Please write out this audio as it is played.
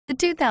The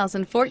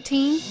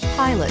 2014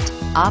 Pilot.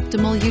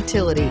 Optimal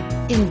utility,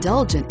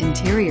 indulgent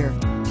interior,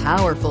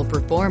 powerful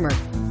performer.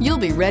 You'll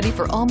be ready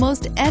for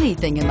almost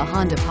anything in the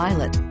Honda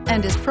Pilot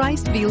and is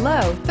priced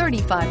below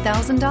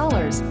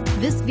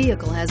 $35,000. This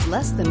vehicle has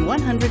less than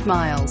 100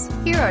 miles.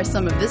 Here are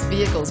some of this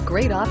vehicle's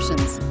great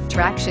options: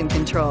 traction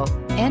control,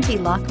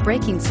 anti-lock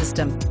braking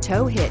system,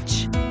 tow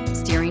hitch,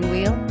 steering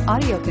wheel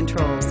audio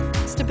controls,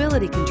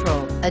 stability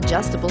control,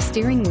 adjustable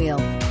steering wheel,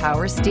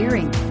 power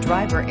steering,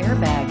 driver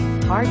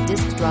airbag, hard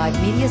disk drive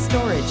media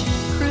storage,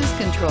 cruise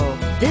control.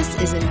 This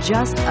isn't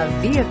just a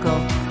vehicle,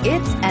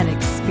 it's an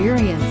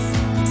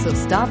experience. So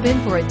stop in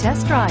for a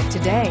test drive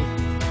today.